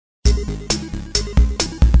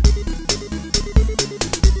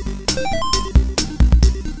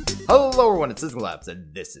everyone, it's SystemCollapse,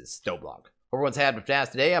 and this is StoneBlock. Everyone's had a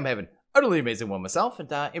task today. I'm having an utterly amazing one myself,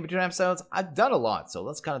 and in between episodes, I've done a lot, so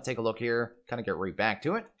let's kind of take a look here, kind of get right back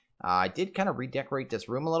to it. I did kind of redecorate this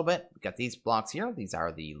room a little bit. We got these blocks here. These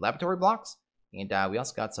are the laboratory blocks, and we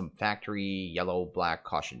also got some factory yellow, black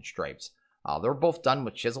caution stripes. They're both done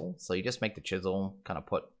with chisel, so you just make the chisel, kind of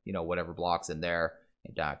put, you know, whatever blocks in there,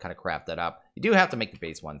 and kind of craft that up. You do have to make the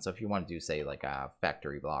base one, so if you want to do, say, like a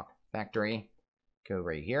factory block, go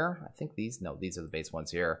right here. I think these are the base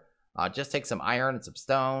ones here. Just take some iron and some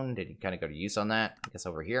stone. Then you kind of go to use on that. I guess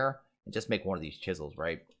over here, and just make one of these chisels,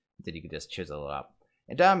 right? Then you can just chisel it up.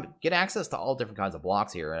 And get access to all different kinds of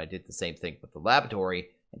blocks here. And I did the same thing with the laboratory.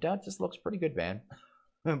 And it just looks pretty good, man.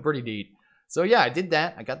 Pretty neat. So yeah, I did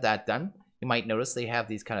that. I got that done. You might notice they have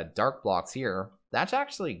these kind of dark blocks here. That's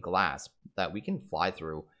actually glass that we can fly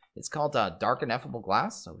through. It's called dark ineffable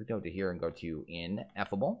glass. So we go to here and go to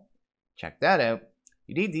ineffable. Check that out.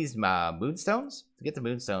 You need these moonstones. To get the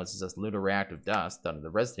moonstones, it's just lunar reactive dust done in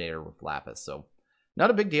the resonator with lapis. So not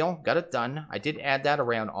a big deal. Got it done. I did add that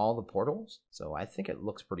around all the portals. So I think it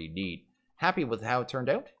looks pretty neat. Happy with how it turned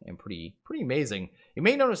out and pretty amazing. You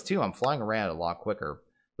may notice too, I'm flying around a lot quicker.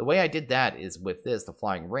 The way I did that is with this, the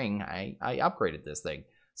flying ring, I upgraded this thing.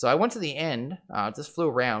 So I went to the end, just flew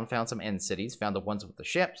around, found some end cities, found the ones with the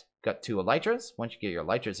ships, got 2 elytras. Once you get your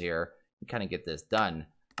elytras here, you kind of get this done.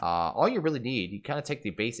 All you really need, you kind of take the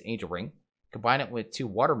base angel ring, combine it with 2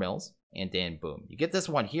 water mills, and then boom. You get this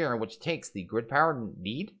one here, which takes the grid power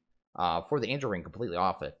need for the angel ring completely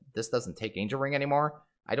off it. This doesn't take angel ring anymore.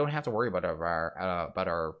 I don't have to worry about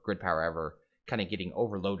our grid power ever kind of getting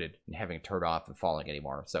overloaded and having it turned off and falling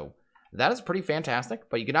anymore. So that is pretty fantastic,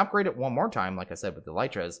 but you can upgrade it one more time, like I said, with the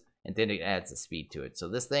elytras, and then it adds the speed to it. So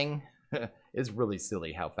this thing is really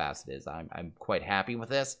silly how fast it is. I'm quite happy with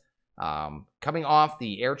this. Coming off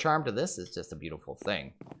the air charm to this is just a beautiful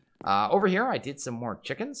thing. Over here, I did some more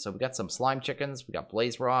chickens. So we got some slime chickens. We got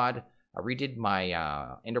blaze rod. I redid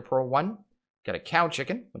my ender pearl one. Got a cow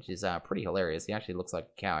chicken, which is pretty hilarious. He actually looks like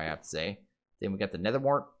a cow, I have to say. Then we got the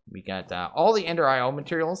netherwort. We got all the ender IO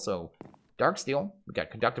materials. So dark steel. We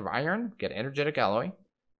got conductive iron. We got energetic alloy,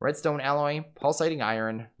 redstone alloy, pulsating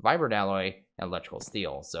iron, vibrant alloy, and electrical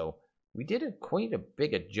steel. So we did quite a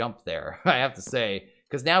big jump there, I have to say.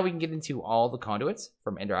 Because now we can get into all the conduits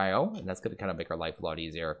from Ender IO, and that's going to kind of make our life a lot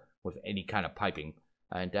easier with any kind of piping.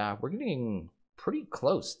 And we're getting pretty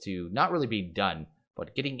close to not really being done,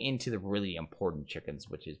 but getting into the really important chickens,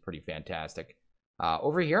 which is pretty fantastic.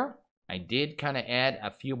 Over here, I did kind of add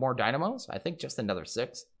a few more dynamos. I think just another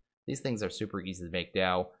 6. These things are super easy to make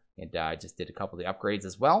now, and I just did a couple of the upgrades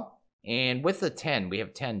as well. And with the 10, we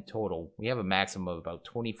have 10 total. We have a maximum of about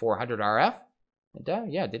 2400 RF.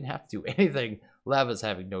 And yeah, didn't have to do anything. Lava's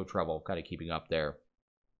having no trouble kind of keeping up there.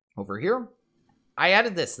 Over here, I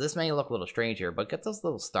added this. This may look a little strange here, but get this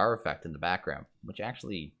little star effect in the background, which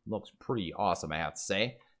actually looks pretty awesome, I have to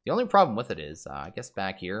say. The only problem with it is, I guess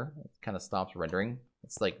back here, it kind of stops rendering.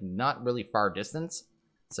 It's like not really far distance,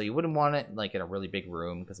 so you wouldn't want it like in a really big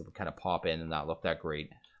room because it would kind of pop in and not look that great.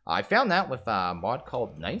 I found that with a mod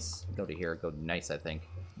called Nice. Go to here, go to Nice, I think.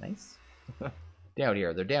 Nice? Down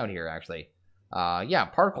here. They're down here, actually. Yeah,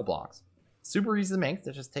 particle blocks. Super easy to make.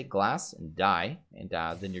 They just take glass and dye, and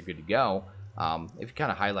then you're good to go. If you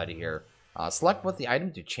kind of highlight it here, select what the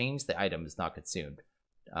item to change the item is not consumed.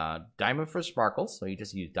 Diamond for sparkles, so you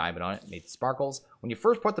just use diamond on it, make the sparkles. When you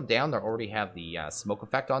first put them down, they already have the smoke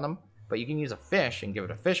effect on them, but you can use a fish and give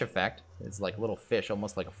it a fish effect. It's like a little fish,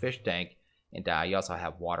 almost like a fish tank, and you also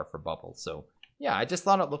have water for bubbles. So yeah, I just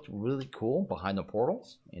thought it looked really cool behind the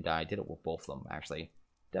portals, and I did it with both of them, actually.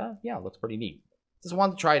 Yeah, it looks pretty neat. Just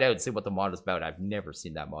wanted to try it out and see what the mod is about. I've never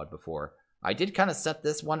seen that mod before. I did kind of set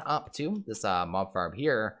this one up too, this mob farm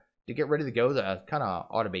here, to get ready to go to kind of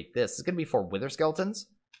automate this. It's going to be for wither skeletons,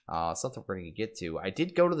 something we're going to get to. I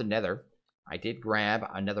did go to the nether. I did grab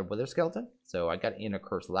another wither skeleton, so I got in a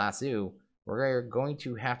cursed lasso. We're going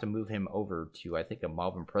to have to move him over to, I think, a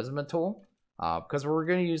mob imprisonment tool, because we're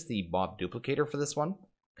going to use the mob duplicator for this one.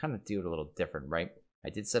 Kind of do it a little different, right?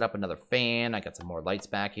 I did set up another fan. I got some more lights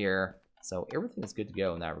back here. So everything is good to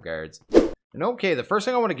go in that regards. And okay, the first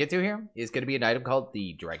thing I want to get to here is going to be an item called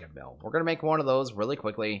the Dragon Bell. We're going to make one of those really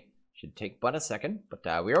quickly. Should take but a second,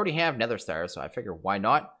 but we already have Nether Stars, so I figure why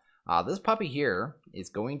not? This puppy here is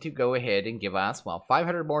going to go ahead and give us, well,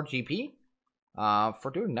 500 more GP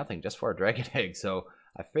for doing nothing, just for a Dragon Egg. So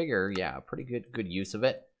I figure, yeah, pretty good use of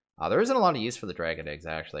it. There isn't a lot of use for the Dragon Eggs,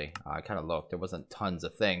 actually. I kind of looked. There wasn't tons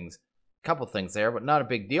of things. A couple things there, but not a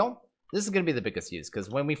big deal. This is going to be the biggest use, because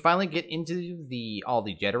when we finally get into all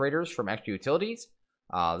the generators from extra utilities,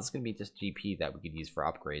 this is going to be just GP that we could use for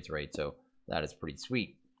upgrades, right? So that is pretty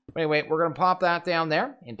sweet. But anyway, we're going to pop that down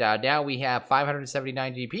there. And now we have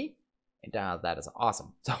 579 GP. And that is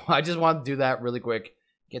awesome. So I just wanted to do that really quick.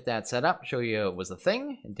 Get that set up. Show you it was a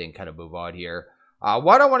thing. And then kind of move on here.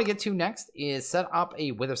 What I want to get to next is set up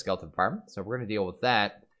a wither skeleton farm. So we're going to deal with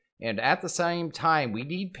that. And at the same time, we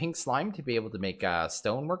need pink slime to be able to make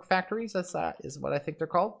stonework factories. That's is what I think they're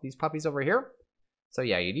called. These puppies over here. So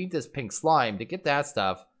yeah, you need this pink slime to get that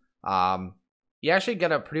stuff. You actually got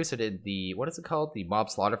to produce it in the, what is it called? The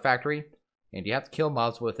mob slaughter factory. And you have to kill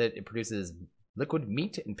mobs with it. It produces liquid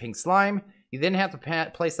meat and pink slime. You then have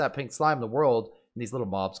to place that pink slime in the world. And these little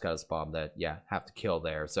mobs got to spawn that, yeah, have to kill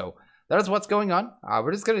there. So that is what's going on.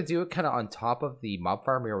 We're just going to do it kind of on top of the mob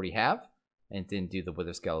farm we already have. And then do the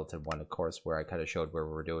wither skeleton one, of course, where I kind of showed where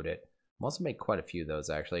we were doing it. I'm also make quite a few of those,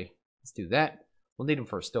 actually. Let's do that. We'll need them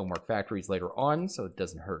for stonework factories later on, so it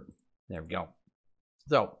doesn't hurt. There we go.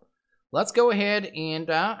 So, let's go ahead and,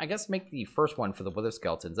 I guess, make the first one for the wither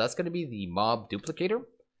skeletons. That's going to be the mob duplicator.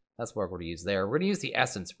 That's what we're going to use there. We're going to use the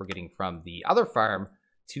essence we're getting from the other farm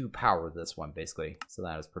to power this one, basically. So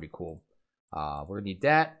that is pretty cool. We're going to need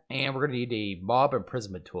that, and we're going to need a mob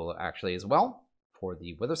imprisonment tool, actually, as well, for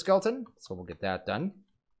the wither skeleton. So we'll get that done.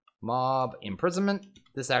 Mob imprisonment.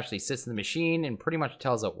 This actually sits in the machine and pretty much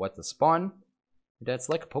tells it what to spawn. That's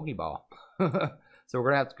like a Pokeball. So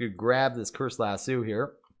we're going to have to grab this cursed lasso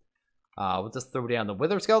here. We'll just throw down the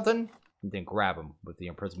wither skeleton and then grab him with the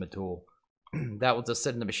imprisonment tool. That will just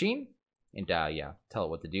sit in the machine and yeah, tell it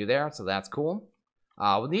what to do there. So that's cool.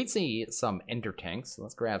 We'll need some ender tanks. So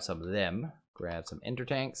let's grab some of them. Grab some ender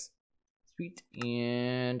tanks. Sweet.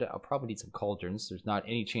 And I'll probably need some cauldrons. There's not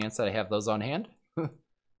any chance that I have those on hand. There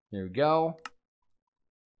we go.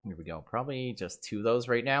 Here we go. Probably just 2 of those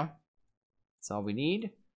right now. That's all we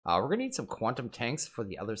need. We're going to need some quantum tanks for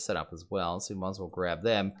the other setup as well, so we might as well grab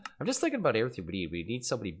them. I'm just thinking about everything we need. We need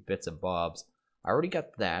so many bits and bobs. I already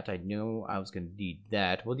got that. I knew I was going to need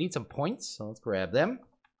that. We'll need some points, so let's grab them.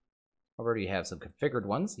 I already have some configured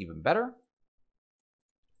ones, even better.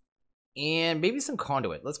 And maybe some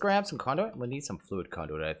conduit. Let's grab some conduit. We'll need some fluid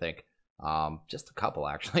conduit, I think. Just a couple,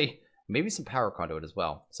 actually. Maybe some power conduit as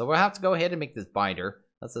well. So we'll have to go ahead and make this binder.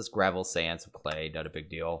 That's just gravel, sand, some clay. Not a big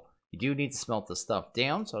deal. You do need to smelt this stuff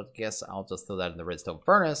down, so I guess I'll just throw that in the redstone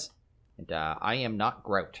furnace. And I am not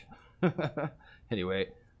grout. Anyway,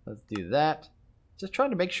 let's do that. Just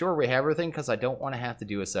trying to make sure we have everything because I don't want to have to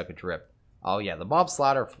do a second trip. Oh yeah, the mob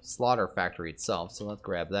slaughter factory itself. So let's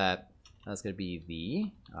grab that. That's going to be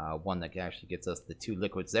the one that actually gets us the 2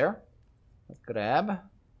 liquids there. Let's grab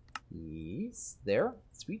these there.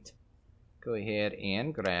 Sweet. Go ahead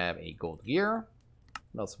and grab a gold gear.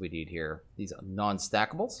 What else do we need here? These are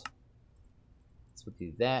non-stackables. So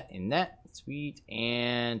we'll do that and that. Sweet.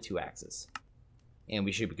 And 2 axes. And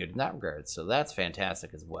we should be good in that regard. So that's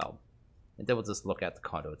fantastic as well. And then we'll just look at the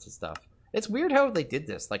conduits and stuff. It's weird how they did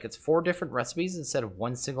this. Like, it's 4 different recipes instead of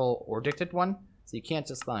one single or dictated one. So you can't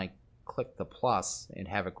just, like, click the plus and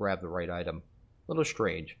have it grab the right item. A little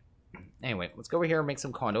strange. Anyway, let's go over here and make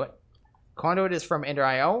some conduit. Conduit is from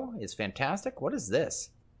Ender.io. It's fantastic. What is this?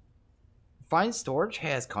 Fine Storage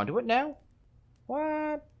has conduit now?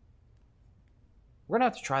 What? We're gonna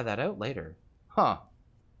have to try that out later. Huh.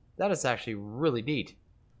 That is actually really neat.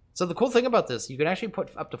 So the cool thing about this, you can actually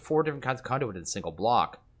put up to 4 different kinds of conduit in a single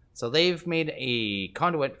block. So they've made a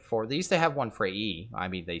conduit for, they used to have one for AE. I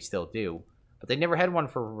mean, they still do. But they never had one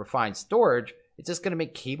for refined storage. It's just going to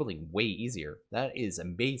make cabling way easier. That is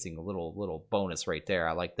amazing. A little bonus right there.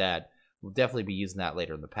 I like that. We'll definitely be using that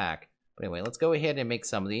later in the pack. But anyway, let's go ahead and make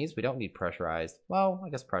some of these. We don't need pressurized. Well, I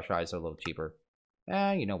guess pressurized are a little cheaper.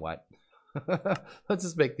 You know what? Let's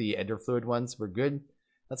just make the ender fluid ones. We're good.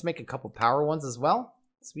 Let's make a couple power ones as well.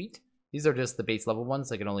 Sweet. These are just the base level ones.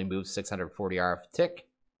 They can only move 640 RF tick.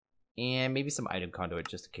 And maybe some item conduit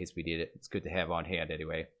just in case we need it. It's good to have on hand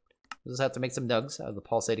anyway. We'll just have to make some nugs out of the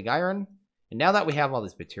pulsating iron. And now that we have all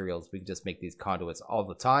these materials, we can just make these conduits all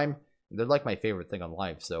the time. And they're like my favorite thing on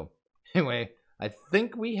life. So anyway, I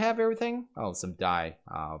think we have everything. Oh, some dye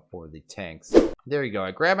for the tanks. There you go.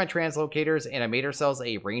 I grabbed my translocators and I made ourselves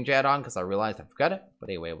a range add-on because I realized I forgot it. But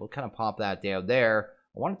anyway, we'll kind of pop that down there.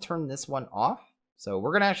 I want to turn this one off. So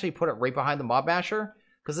we're going to actually put it right behind the mob basher.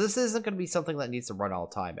 Because this isn't going to be something that needs to run all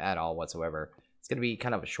the time at all whatsoever. It's going to be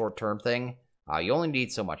kind of a short-term thing. You only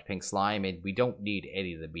need so much pink slime, and we don't need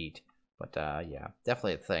any of the meat. But yeah,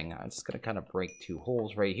 definitely a thing. I'm just going to kind of break 2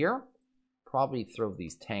 holes right here. Probably throw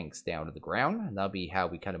these tanks down to the ground. And that'll be how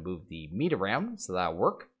we kind of move the meat around. So that'll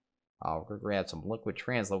work. We're going to grab some liquid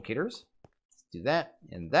translocators. Let's do that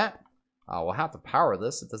and that. We'll have to power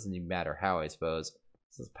this. It doesn't even matter how, I suppose.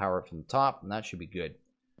 Let's just power it from the top, and that should be good.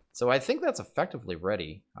 So I think that's effectively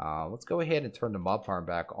ready. Let's go ahead and turn the mob farm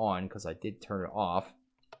back on because I did turn it off.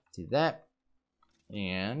 Do that.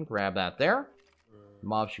 And grab that there.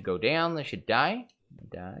 Mobs should go down. They should die.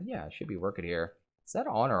 And, yeah, it should be working here. Is that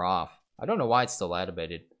on or off? I don't know why it's still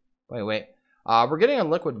animated. Wait. We're getting a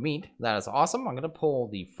liquid meat. That is awesome. I'm going to pull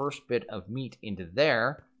the first bit of meat into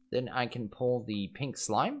there. Then I can pull the pink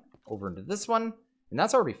slime over into this one. And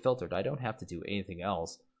that's already filtered. I don't have to do anything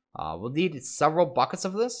else. We'll need several buckets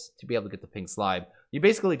of this to be able to get the pink slime. You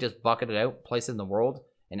basically just bucket it out, place it in the world,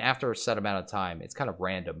 and after a set amount of time, it's kind of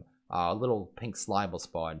random. A little pink slime will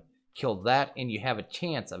spawn. Kill that, and you have a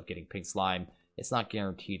chance of getting pink slime. It's not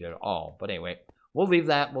guaranteed at all. But anyway, we'll leave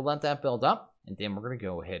that. We'll let that build up, and then we're going to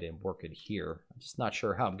go ahead and work it here. I'm just not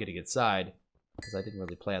sure how I'm getting inside, because I didn't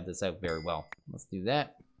really plan this out very well. Let's do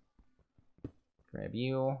that. Grab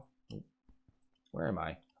you. Where am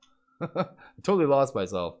I? I totally lost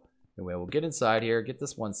myself. Anyway, we'll get inside here, get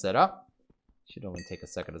this one set up. Should only take a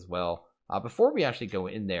second as well. Before we actually go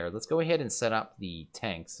in there, let's go ahead and set up the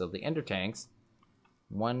tanks. So the ender tanks,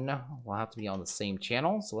 one will have to be on the same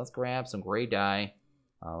channel. So let's grab some gray dye.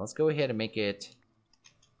 Let's go ahead and make it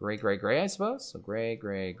gray, I suppose. So gray.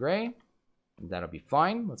 And that'll be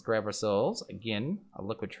fine. Let's grab ourselves, again, a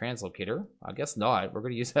liquid translocator. I guess not. We're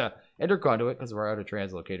going to use a ender conduit because we're out of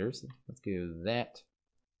translocators. Let's do that.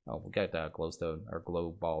 Oh, we got that glowstone, or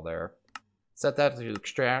glow ball there. Set that to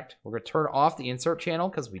extract. We're going to turn off the insert channel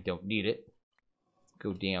because we don't need it.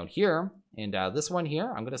 Go down here. And this one here,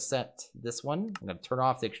 I'm going to set this one. I'm going to turn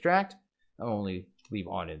off the extract. I'll only leave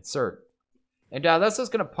on insert. And that's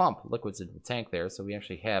just going to pump liquids into the tank there. So we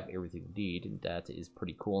actually have everything we need. And that is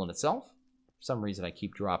pretty cool in itself. For some reason, I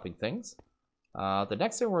keep dropping things. The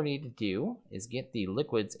next thing we need to do is get the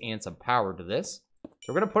liquids and some power to this.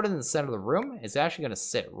 So we're going to put it in the center of the room. It's actually going to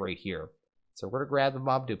sit right here. So we're going to grab the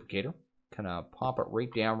mob duplicator. Kind of pop it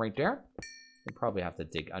right down right there. We'll probably have to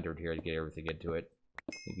dig under here to get everything into it.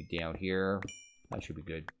 Maybe down here. That should be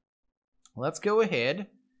good. Let's go ahead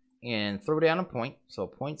and throw down a point. So a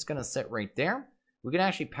point's going to sit right there. We can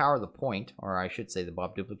actually power the point, or I should say the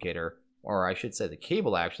mob duplicator, or I should say the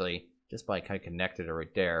cable actually, just by kind of connecting it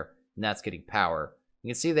right there. And that's getting power. You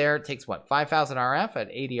can see there it takes, what, 5,000 RF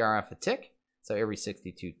at 80 RF a tick. So every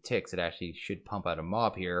 62 ticks, it actually should pump out a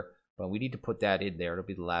mob here. But we need to put that in there. It'll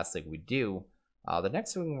be the last thing we do. The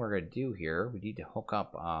next thing we're going to do here, we need to hook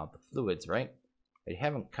up the fluids, right? I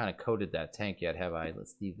haven't kind of coated that tank yet, have I?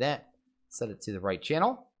 Let's do that. Set it to the right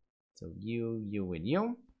channel. So you, and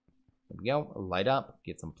you. There we go. Light up.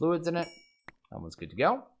 Get some fluids in it. That one's good to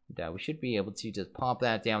go. We should be able to just pump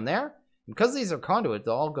that down there. Because these are conduits,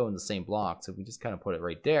 they'll all go in the same block. So we just kind of put it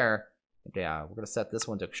right there. Yeah, we're going to set this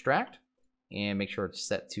one to extract. And make sure it's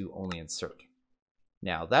set to only insert.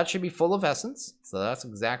 Now, that should be full of essence. So that's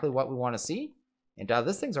exactly what we want to see. And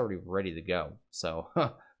this thing's already ready to go. So,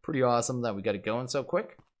 pretty awesome that we got it going so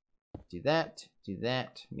quick. Do that.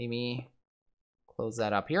 Mimi. Close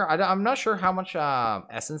that up here. I'm not sure how much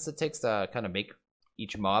essence it takes to kind of make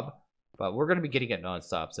each mob. But we're going to be getting it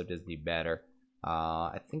non-stop, so it doesn't need matter.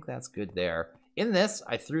 I think that's good there. In this,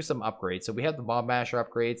 I threw some upgrades. So we have the mob masher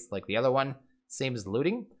upgrades, like the other one. Same as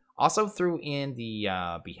looting. Also threw in the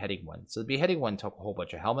beheading one. So the beheading one took a whole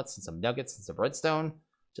bunch of helmets and some nuggets and some redstone.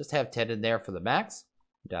 Just have 10 in there for the max.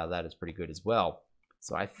 That is pretty good as well.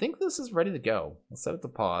 So I think this is ready to go. Let's set it to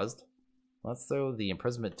paused. Let's throw the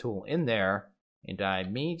imprisonment tool in there. And I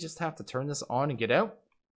may just have to turn this on and get out.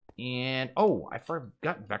 And, oh, I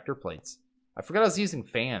forgot vector plates. I forgot I was using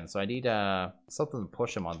fans, so I need something to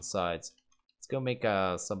push them on the sides. Let's go make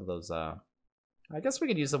some of those. I guess we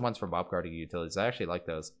could use the ones for mob guarding utilities. I actually like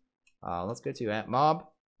those. Let's go to at mob.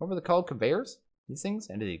 What were they called? Conveyors? These things?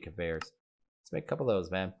 Entity conveyors. Let's make a couple of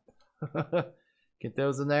those, man. Get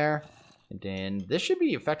those in there. And then this should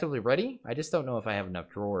be effectively ready. I just don't know if I have enough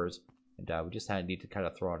drawers. And we just need to kind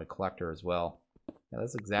of throw on a collector as well. Yeah,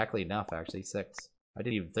 that's exactly enough, actually. 6. I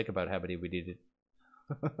didn't even think about how many we needed.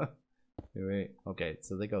 Wait. Okay,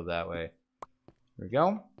 so they go that way. There we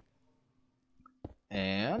go.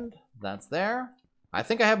 And that's there. I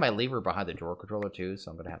think I have my lever behind the drawer controller too, so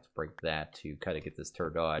I'm going to have to break that to kind of get this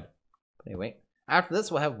turned on. But anyway, after this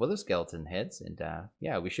we'll have wither skeleton heads, and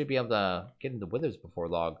yeah, we should be able to get into withers before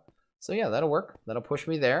long. So yeah, that'll work. That'll push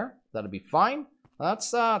me there. That'll be fine.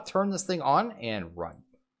 Let's turn this thing on and run.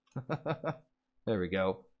 There we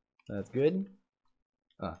go. That's good.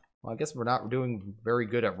 Well, I guess we're not doing very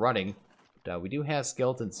good at running. But we do have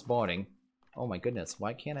skeletons spawning. Oh my goodness,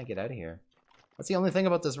 why can't I get out of here? That's the only thing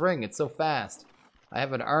about this ring. It's so fast. I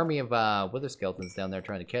have an army of wither skeletons down there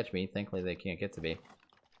trying to catch me. Thankfully, they can't get to me.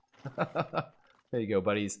 There you go,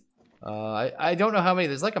 buddies. I don't know how many.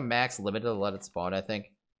 There's like a max limit to let it spawn, I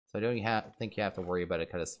think. So I don't think you have to worry about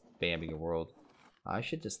it kind of spamming your world. I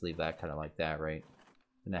should just leave that kind of like that, right?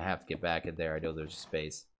 And I have to get back in there. I know there's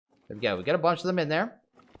space. There we go. We got a bunch of them in there.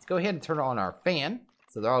 Let's go ahead and turn on our fan.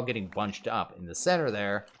 So they're all getting bunched up in the center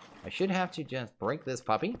there. I should have to just break this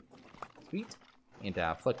puppy. Sweet. And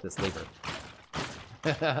flick this lever.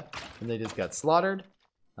 And they just got slaughtered.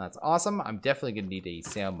 That's awesome. I'm definitely going to need a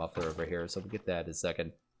sound muffler over here, so we'll get that in a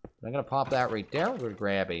second. But I'm going to pop that right there. We're going to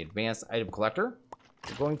grab an advanced item collector.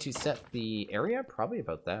 We're going to set the area. Probably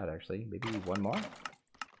about that, actually. Maybe one more.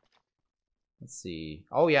 Let's see.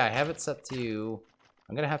 Oh, yeah, I have it set to...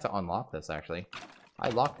 I'm going to have to unlock this, actually. I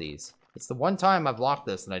locked these. It's the one time I've locked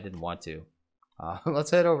this and I didn't want to.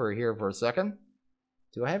 Let's head over here for a second.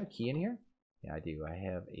 Do I have a key in here? Yeah, I do. I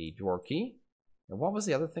have a drawer key. And what was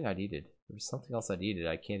the other thing I needed? There was something else I needed.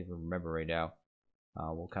 I can't even remember right now.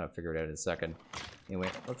 We'll kind of figure it out in a second. Anyway,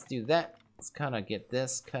 let's do that. Let's kind of get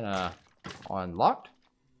this kind of unlocked.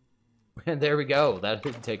 And there we go. That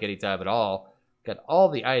didn't take any time at all. Got all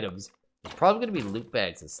the items. There's probably going to be loot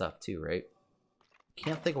bags and stuff too, right?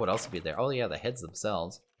 Can't think of what else would be there. Oh yeah, the heads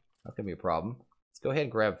themselves. That's going to be a problem. Let's go ahead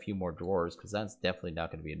and grab a few more drawers, because that's definitely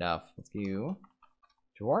not going to be enough. Let's do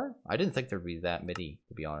drawer. I didn't think there'd be that many,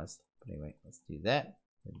 to be honest. But anyway, let's do that.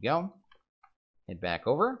 There we go. Head back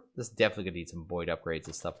over. This is definitely going to need some void upgrades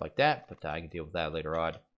and stuff like that, but I can deal with that later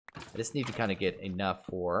on. I just need to kind of get enough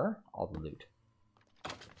for all the loot.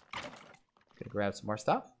 Gonna grab some more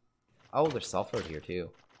stuff. Oh, there's sulfur here too.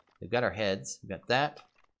 We've got our heads. We've got that.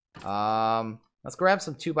 Let's grab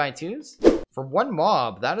some 2x2s. For one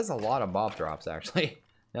mob, that is a lot of mob drops, actually.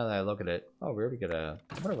 Now that I look at it. Oh, we already got a...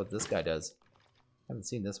 I wonder what this guy does. I haven't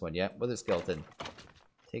seen this one yet. Wither skeleton.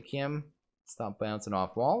 Take him. Stop bouncing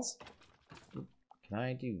off walls. Can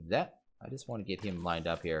I do that? I just want to get him lined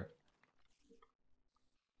up here.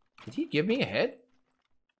 Did he give me a head?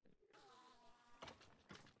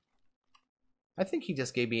 I think he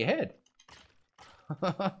just gave me a head.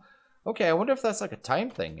 Okay, I wonder if that's like a time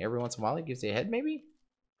thing. Every once in a while he gives you a head, maybe?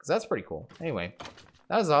 Because that's pretty cool. Anyway,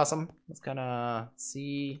 that is awesome. Let's kind of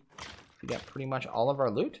see. We got pretty much all of our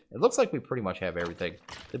loot. It looks like we pretty much have everything.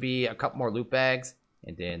 There'll be a couple more loot bags,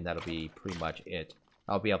 and then that'll be pretty much it.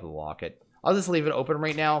 I'll be able to lock it. I'll just leave it open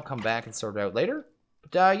right now, come back and sort it out later.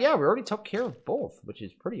 But yeah, we already took care of both, which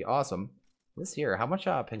is pretty awesome. This here, how much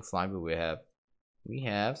pink slime do we have? We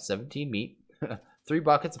have 17 meat. 3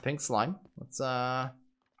 buckets of pink slime. Let's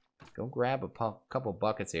go grab a couple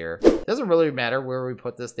buckets here. Doesn't really matter where we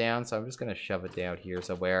put this down, so I'm just gonna shove it down here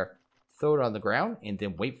somewhere. Throw it on the ground and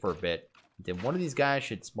then wait for a bit. Then one of these guys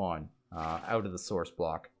should spawn out of the source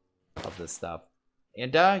block of this stuff.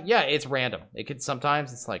 And yeah, it's random. It could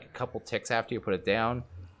sometimes, it's like a couple ticks after you put it down.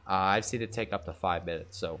 I've seen it take up to 5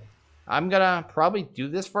 minutes. So I'm gonna probably do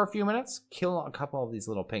this for a few minutes, kill a couple of these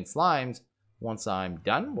little pink slimes. Once I'm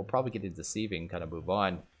done, we'll probably get into Sieve and kind of move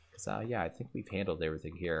on. Because yeah, I think we've handled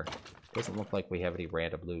everything here. Doesn't look like we have any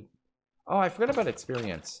random loot. Oh, I forgot about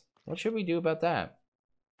experience. What should we do about that?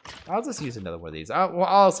 I'll just use another one of these. I'll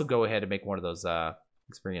also go ahead and make one of those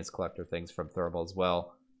experience collector things from Thermal as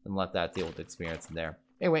well. And let that deal with experience in there.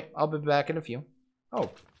 Anyway, I'll be back in a few. Oh,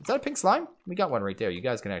 is that a pink slime? We got one right there. You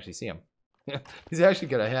guys can actually see him. He's actually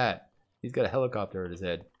got a hat. He's got a helicopter in his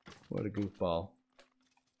head. What a goofball.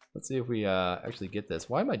 Let's see if we actually get this.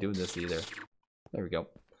 Why am I doing this either? There we go.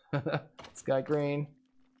 Sky green.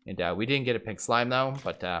 And we didn't get a pink slime though.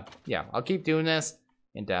 But yeah, I'll keep doing this.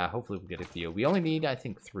 And hopefully we'll get a few. We only need, I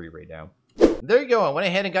think, 3 right now. There you go. I went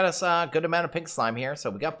ahead and got us a good amount of pink slime here. So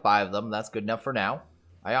we got 5 of them. That's good enough for now.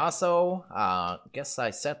 I also, guess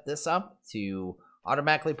I set this up to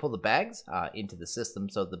automatically pull the bags into the system.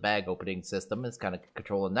 So the bag opening system is kind of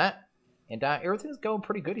controlling that. And everything's going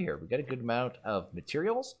pretty good here. We got a good amount of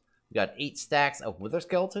materials. We got 8 stacks of wither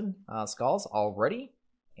skeleton skulls already.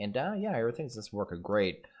 And yeah, everything's just working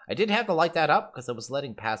great. I did have to light that up because it was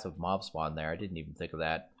letting passive mob spawn there. I didn't even think of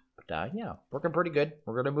that. But yeah, working pretty good.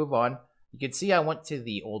 We're going to move on. You can see I went to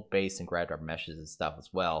the old base and grabbed our meshes and stuff as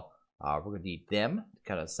well. We're going to need them to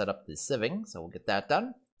kind of set up the sieving. So we'll get that done.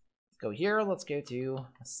 Let's go here. Let's go to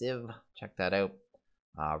Sieve. Check that out.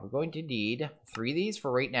 We're going to need 3 of these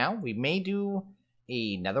for right now. We may do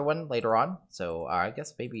another one later on. So I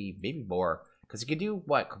guess maybe more. Because you can do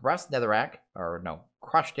what? Compressed netherrack. Or no,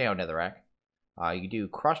 crushed down netherrack. You can do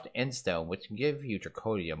crushed endstone, which can give you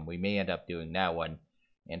draconium. We may end up doing that one.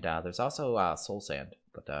 And there's also soul sand.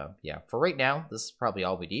 But yeah, for right now, this is probably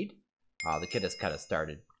all we need. The kid has kind of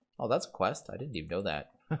started. Oh, that's a quest. I didn't even know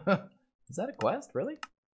that. Is that a quest? Really?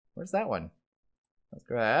 Where's that one? Let's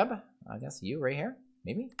grab, I guess, you right here.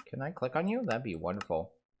 Maybe? Can I click on you? That'd be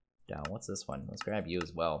wonderful. What's this one? Let's grab you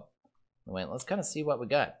as well. Wait, let's kind of see what we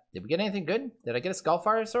got. Did we get anything good? Did I get a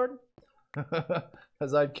Skullfire sword?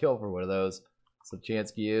 Because I'd kill for one of those. Some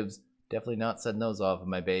chance cubes. Definitely not setting those off in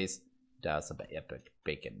my base. Some epic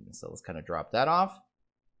bacon. So let's kind of drop that off.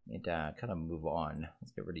 And kind of move on.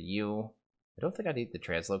 Let's get rid of you. I don't think I need the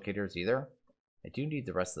translocators either. I do need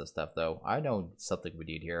the rest of the stuff though. I know something we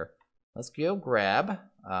need here. Let's go grab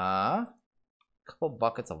a couple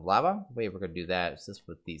buckets of lava. The way we're going to do that is just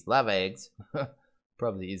with these lava eggs.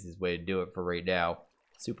 Probably the easiest way to do it for right now.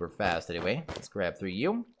 Super fast anyway. Let's grab 3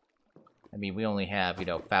 you. I mean, we only have, you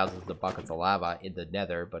know, thousands of buckets of lava in the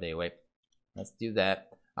nether. But anyway, let's do that.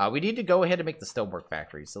 We need to go ahead and make the stonework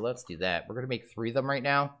factory. So let's do that. We're going to make 3 of them right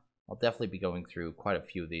now. I'll definitely be going through quite a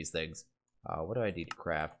few of these things. What do I need to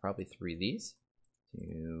craft? Probably 3 of these.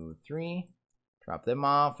 2, 3. Drop them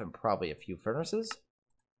off. And probably a few furnaces.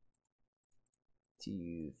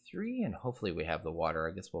 2, 3. And hopefully we have the water.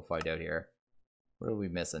 I guess we'll find out here. What are we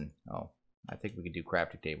missing? Oh, I think we can do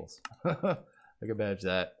crafting tables. I can manage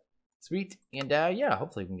that. Sweet. And yeah,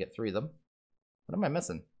 hopefully we can get 3 of them. What am I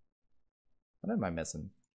missing? What am I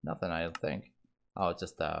missing? Nothing, I don't think. Oh, it's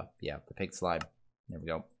just, yeah, the pink slime. There we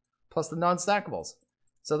go. Plus the non-stackables.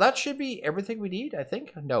 So that should be everything we need, I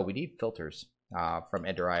think. No, we need filters from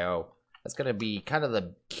Ender.io. That's going to be kind of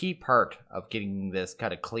the key part of getting this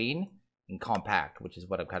kind of clean and compact, which is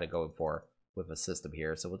what I'm kind of going for with a system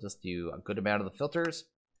here. So we'll just do a good amount of the filters.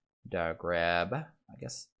 And, grab, I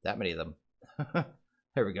guess, that many of them.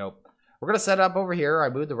 There we go. We're going to set up over here. I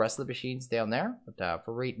moved the rest of the machines down there. But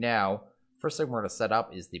for right now, first thing we're going to set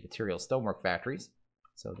up is the material stonework factories.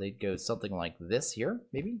 So they go something like this here,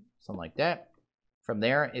 maybe. Something like that. From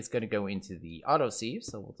there, it's going to go into the auto sieves.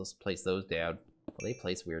 So we'll just place those down. Well, they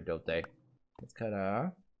place weird, don't they? Let's kind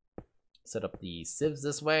of set up the sieves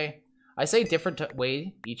this way. I say different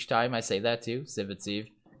way each time I say that too, Sieve and Sieve,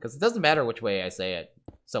 because it doesn't matter which way I say it.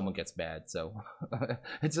 Someone gets mad, so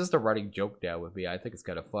it's just a running joke now with me. I think it's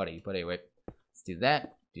kind of funny, but anyway, let's do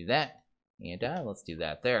that, and let's do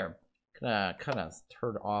that there. Gonna kind of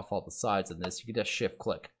turn off all the sides of this. You can just shift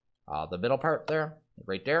click the middle part there,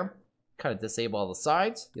 right there. Kind of disable all the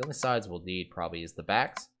sides. The only sides we'll need probably is the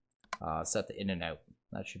backs. Set the in and out.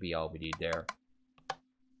 That should be all we need there.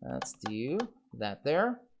 Let's do that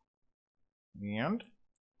there. And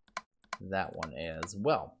that one as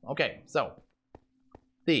well. Okay, so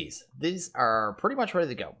these are pretty much ready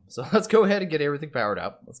to go. So let's go ahead and get everything powered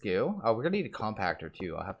up. Let's go. Oh, we're gonna need a compactor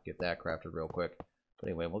too. I'll have to get that crafted real quick. But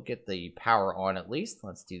anyway, we'll get the power on at least.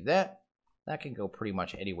 Let's do that. That can go pretty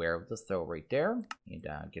much anywhere. We'll just throw it right there and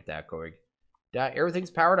get that going.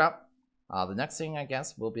 Everything's powered up. The next thing, I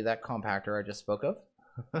guess, will be that compactor I just spoke of.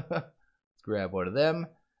 Let's grab one of them.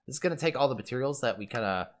 This is gonna take all the materials that we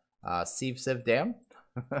kind of sieve down.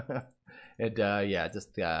 And yeah,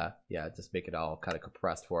 just make it all kind of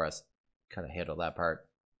compressed for us. Kind of handle that part.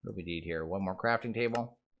 What do we need here? One more crafting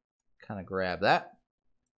table. Kind of grab that.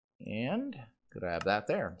 And grab that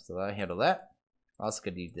there. So I handle that. Also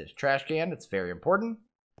gonna need this trash can. It's very important.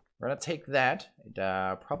 We're gonna take that and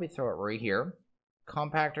probably throw it right here.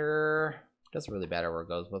 Compactor, doesn't really matter where it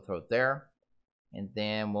goes. We'll throw it there. And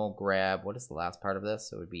then we'll grab, what is the last part of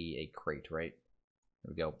this? It would be a crate, right?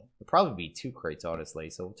 There we go. It'll probably be 2 crates, honestly.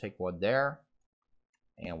 So we'll take one there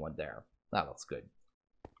and one there. That looks good.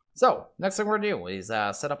 So next thing we're gonna do is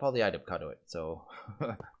set up all the item conduit. So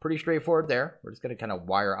pretty straightforward there. We're just gonna kind of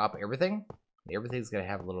wire up everything. Everything's gonna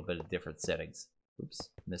have a little bit of different settings. Oops,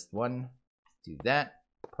 missed one. Do that.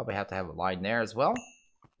 Probably have to have a line there as well.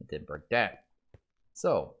 It didn't break that.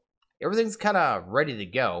 So everything's kind of ready to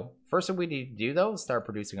go. First thing we need to do though is start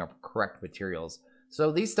producing our correct materials.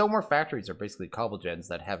 So these stonework factories are basically cobble gens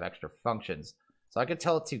that have extra functions. So I could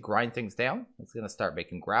tell it to grind things down. It's going to start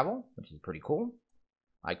making gravel, which is pretty cool.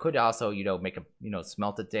 I could also, make a,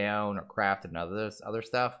 smelt it down or craft and other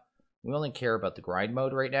stuff. We only care about the grind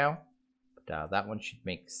mode right now. But that one should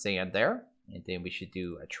make sand there. And then we should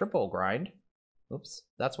do a triple grind. Oops.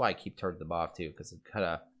 That's why I keep turning them off too, because it kind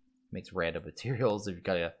of makes random materials if you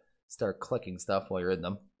kind of start clicking stuff while you're in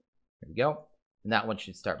them. There we go. And that one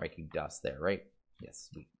should start making dust there, right? Yes,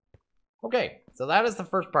 sweet. Okay, so that is the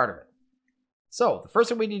first part of it. So the first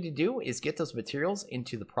thing we need to do is get those materials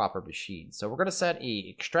into the proper machine. So we're going to set a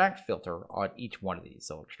extract filter on each one of these.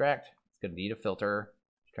 So extract is going to need a filter.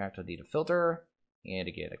 Extract will need a filter. And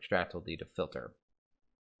again, extract will need a filter.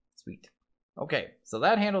 Sweet. Okay, so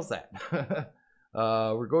that handles that.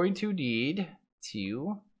 We're going to need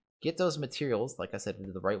to get those materials, like I said,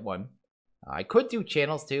 into the right one. I could do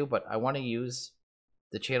channels too, but I want to use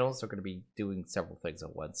the channels. Are going to be doing several things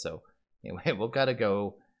at once. So anyway, we'll gotta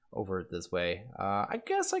go over it this way. I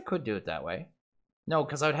guess I could do it that way. No,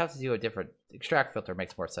 because I would have to do a different extract filter.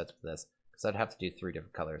 Makes more sense for this because I'd have to do 3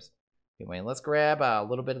 different colors. Anyway, let's grab a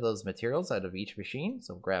little bit of those materials out of each machine.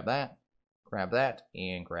 So grab that,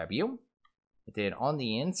 and grab you. And then on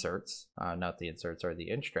the inserts, not the inserts, or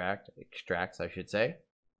the extracts, I should say.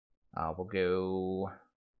 We'll go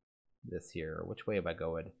this here. Which way am I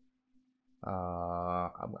going?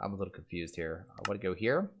 I'm a little confused here. I want to go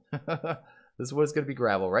here. This one's going to be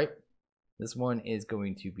gravel, right? This one is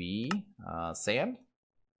going to be sand.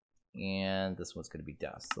 And this one's going to be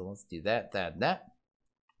dust. So let's do that, that, and that.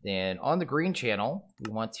 Then on the green channel,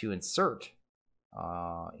 we want to insert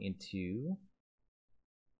into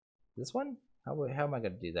this one. How am I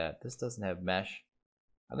going to do that? This doesn't have mesh.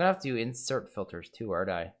 I'm going to have to do insert filters too, aren't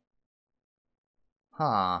I?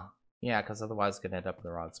 Huh. Yeah, because otherwise it's going to end up in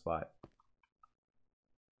the wrong spot.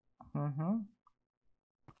 I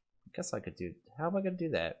guess I could do... How am I going to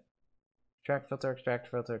do that? Extract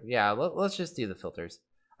filter. Yeah, let's just do the filters.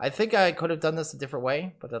 I think I could have done this a different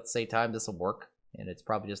way, but at the same time, this will work. And it's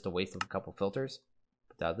probably just a waste of a couple filters.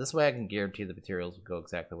 But this way I can guarantee the materials will go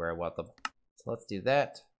exactly where I want them. So let's do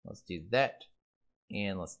that. Let's do that.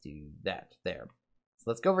 And let's do that. There. So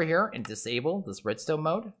let's go over here and disable this redstone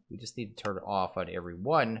mode. We just need to turn it off on every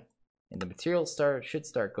one. And the materials should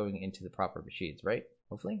start going into the proper machines, right?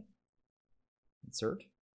 Hopefully. Insert.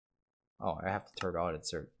 Oh, I have to turn on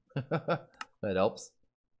insert. That helps.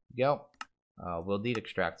 Go. We'll need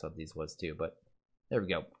extracts on these ones too, but there we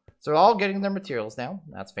go. So they're all getting their materials now.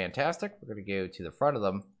 That's fantastic. We're going to go to the front of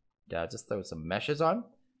them. Just throw some meshes on.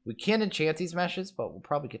 We can enchant these meshes, but we'll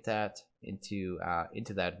probably get that into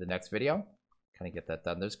that in the next video. Kind of get that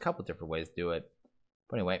done. There's a couple different ways to do it.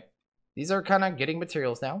 But anyway, these are kind of getting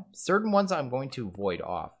materials now. Certain ones I'm going to void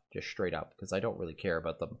off, just straight up, because I don't really care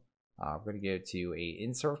about them. We're going to go to a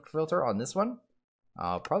insert filter on this one.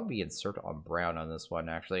 Probably be insert on brown on this one,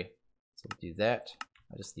 actually. So we'll do that.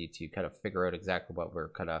 I just need to kind of figure out exactly what we're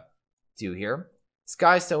kind of do here.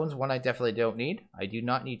 Sky stone's one I definitely don't need. I do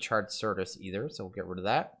not need charred Certus either, so we'll get rid of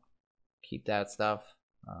that. Keep that stuff.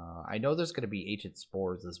 I know there's going to be ancient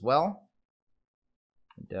spores as well.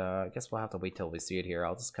 And, I guess we'll have to wait till we see it here.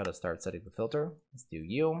 I'll just kind of start setting the filter. Let's do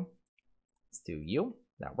you. Let's do you.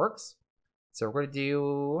 That works. So we're going to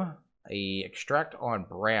do a extract on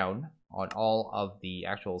brown on all of the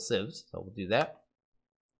actual sieves. So we'll do that.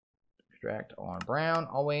 Extract on brown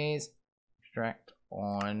always. Extract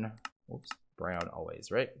on brown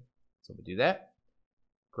always, right? So we'll do that.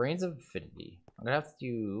 Grains of Infinity. I'm gonna have to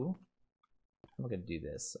do. I'm gonna do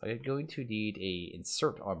this. I'm going to need a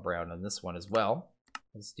insert on brown on this one as well.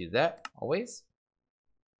 Let's do that always.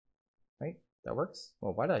 Right? That works.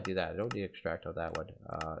 Well, why did I do that? I don't need extract on that one.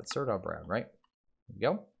 Insert on brown, right? There we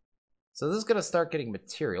go. So this is gonna start getting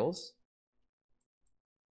materials.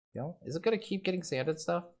 You know, is it gonna keep getting sanded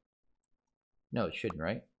stuff? No, it shouldn't,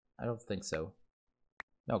 right? I don't think so.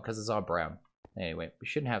 No, because it's all brown. Anyway, we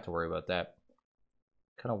shouldn't have to worry about that.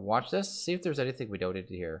 Kind of watch this, see if there's anything we don't need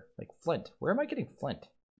to hear. Like flint. Where am I getting flint?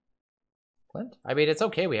 Flint? I mean, it's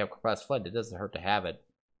okay we have compressed flint. It doesn't hurt to have it.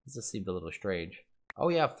 This just seemed a little strange. Oh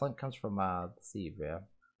yeah, flint comes from Sieve, yeah.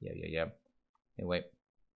 Yeah. Anyway,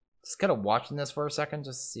 just kind of watching this for a second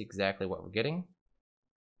just to see exactly what we're getting.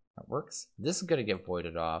 That works. This is going to get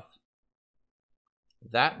voided off.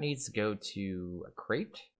 That needs to go to a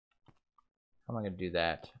crate. How am I going to do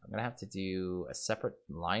that? I'm going to have to do a separate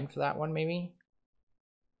line for that one, maybe?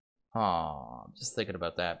 I'm just thinking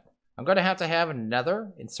about that. I'm going to have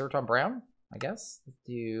another insert on brown, I guess.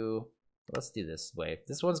 Let's do this way.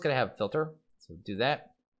 This one's going to have filter, so do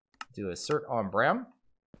that. Do insert on brown.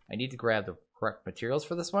 I need to grab the correct materials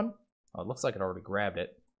for this one. Oh, it looks like it already grabbed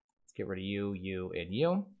it. Let's get rid of you, and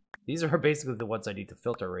you. These are basically the ones I need to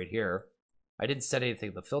filter right here. I didn't set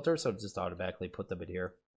anything to the filter, so it just automatically put them in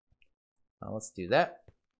here. Let's do that.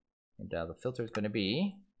 And the filter is going to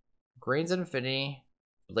be Grains of Infinity,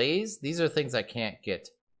 Blaze. These are things I can't get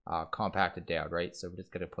compacted down, right? So we're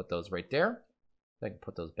just going to put those right there. I can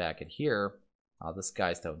put those back in here. The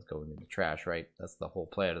Sky Stone's going in the trash, right? That's the whole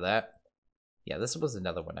plan of that. Yeah, this was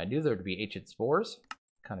another one. I knew there would be ancient spores.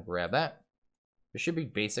 Kind of grab that. There should be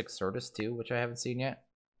basic Certus too, which I haven't seen yet.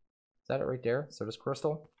 Is that it right there? Certus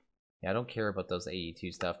Crystal? Yeah, I don't care about those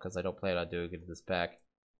AE2 stuff because I don't plan on doing it in this pack.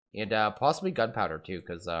 And possibly gunpowder too,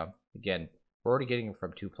 because again, we're already getting it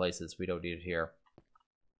from 2 places. We don't need it here.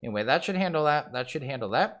 Anyway, that should handle that. That should handle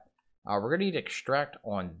that. We're going to need extract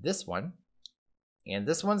on this one. And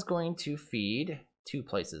this one's going to feed 2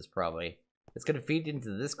 places, probably. It's going to feed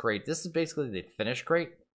into this crate. This is basically the finished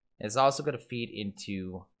crate. And it's also going to feed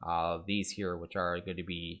into these here, which are going to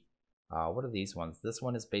be... what are these ones? This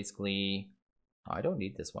one is basically... I don't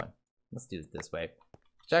need this one. Let's do it this way.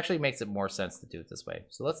 which actually makes it more sense to do it this way.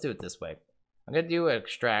 So let's do it this way. I'm going to do an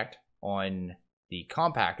extract on the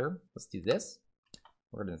compactor. Let's do this.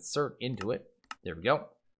 We're going to insert into it. There we go.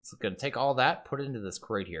 So it's going to take all that, put it into this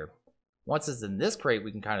crate here. Once it's in this crate,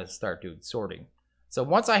 we can kind of start doing sorting. So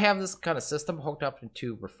once I have this kind of system hooked up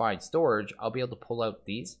into refined storage, I'll be able to pull out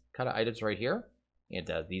these kind of items right here, and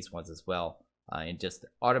these ones as well, and just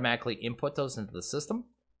automatically input those into the system.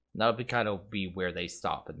 And that'll be kind of be where they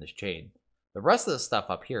stop in this chain. The rest of the stuff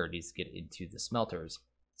up here needs to get into the smelters,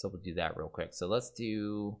 so we'll do that real quick. So let's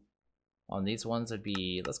do, on these ones, it'd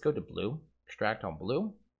be, let's go to blue, extract on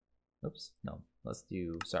blue. Oops, no, let's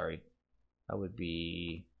do, sorry, that would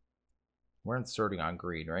be, we're inserting on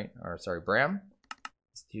green, right? Or sorry, brown.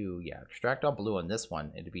 Let's do, yeah, extract on blue on this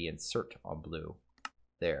one. It'd be insert on blue.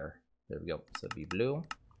 There we go. So it'd be blue.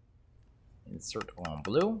 Insert on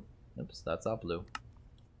blue. Oops, that's on blue.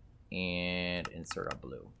 And insert on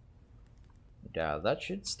blue. And, that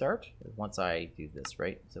should start once I do this,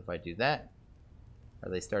 right? So if I do that,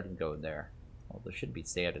 are they starting to go in there? Well, there should be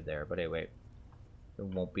standard there, but anyway, there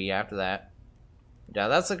won't be after that. Now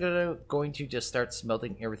that's going to just start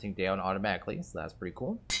smelting everything down automatically, so that's pretty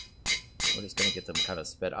cool. We're just gonna get them kind of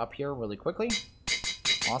sped up here really quickly.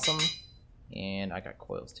 Awesome. And I got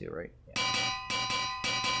coils too, right? Yeah.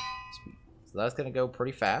 Sweet. So that's gonna go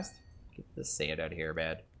pretty fast. Get this sand out of here,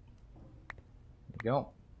 bad. There we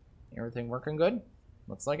go. Everything working good?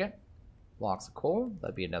 Looks like it. Blocks of coal.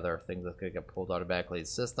 That'd be another thing that's gonna get pulled automatically in the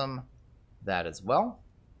system. That as well.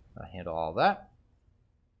 I'll handle all that.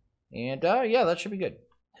 And yeah, that should be good.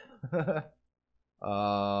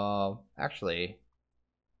 Actually,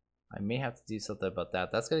 I may have to do something about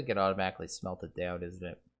that. That's going to get automatically smelted down, isn't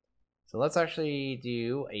it? So let's actually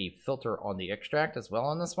do a filter on the extract as well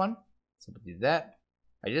on this one. So we'll do that.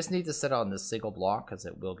 I just need to set it on this single block because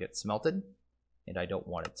it will get smelted, and I don't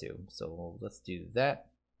want it to. So let's do that.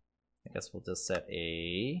 I guess we'll just set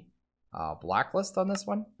a blacklist on this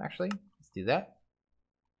one, actually. Let's do that.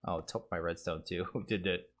 Oh, it took my redstone too. Who did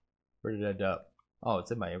it? Where did it end up? Oh,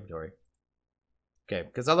 it's in my inventory. Okay,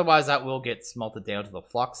 because otherwise that will get smelted down to the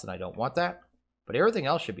flux, and I don't want that. But everything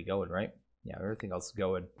else should be going, right? Yeah, everything else is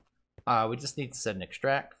going. We just need to set an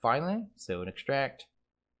extract finally. So an extract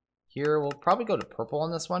here, we'll probably go to purple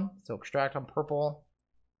on this one. So extract on purple,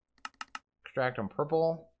 extract on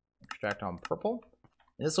purple, extract on purple.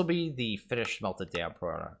 And this will be the finished smelted down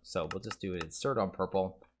product. So we'll just do an insert on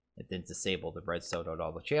purple and then disable the redstone on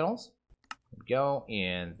all the channels. There we go,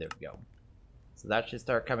 and there we go. So that should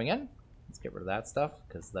start coming in. Let's get rid of that stuff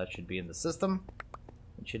because that should be in the system.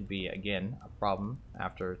 It should be, again, a problem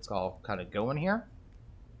after it's all kind of going here.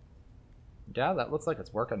 Yeah, that looks like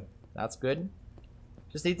it's working. That's good.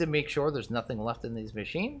 Just need to make sure there's nothing left in these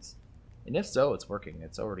machines. And if so, it's working.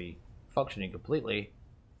 It's already functioning completely.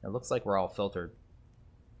 It looks like we're all filtered.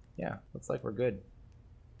 Yeah, looks like we're good.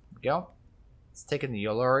 There we go. It's taking the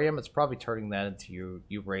yellorium. It's probably turning that into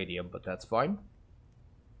uranium, but that's fine.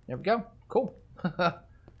 There we go. Cool.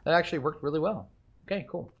 That actually worked really well. Okay,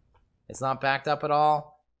 cool. It's not backed up at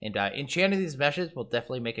all. And enchanting these meshes will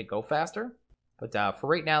definitely make it go faster. But for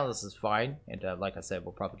right now, this is fine. And like I said,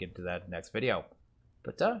 we'll probably get into that in the next video.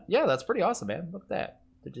 But yeah, that's pretty awesome, man. Look at that.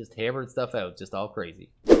 They're just hammering stuff out, just all crazy.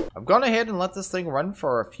 I've gone ahead and let this thing run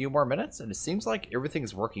for a few more minutes, and it seems like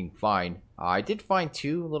everything's working fine. I did find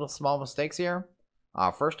two little small mistakes here.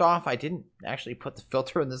 First off, I didn't actually put the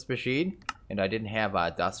filter in this machine, and I didn't have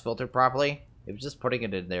dust filtered properly. It was just putting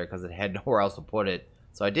it in there because it had nowhere else to put it.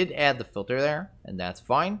 So I did add the filter there, and that's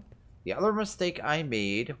fine. The other mistake I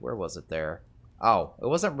made, where was it there? Oh, it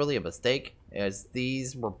wasn't really a mistake, as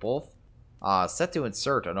these were both set to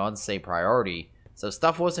insert and on the same priority. So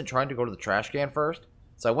stuff wasn't trying to go to the trash can first.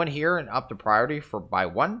 So I went here and upped the priority by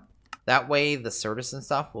 1. That way the Certus and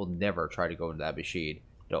stuff will never try to go into that machine.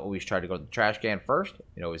 They'll always try to go to the trash can first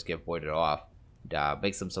and always get voided off. And,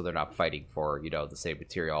 makes them so they're not fighting for, you know, the same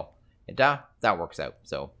material. And that works out.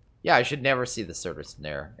 So yeah, I should never see the Certus in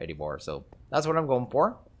there anymore. So that's what I'm going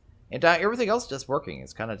for. And everything else just working.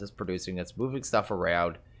 It's kind of just producing. It's moving stuff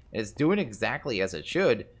around. And it's doing exactly as it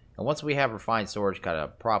should. And once we have refined storage kind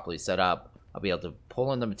of properly set up, I'll be able to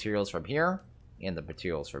pull in the materials from here and the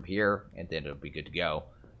materials from here, and then it'll be good to go.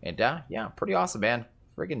 And yeah, pretty awesome, man.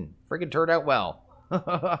 Friggin' turned out well.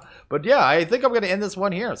 But yeah, I think I'm gonna end this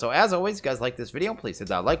one here. So as always, if you guys like this video, please hit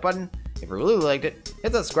that like button. If you really liked it,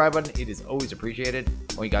 hit that subscribe button. It is always appreciated.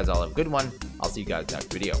 Well, you guys all have a good one. I'll see you guys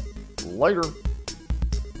next video. Later.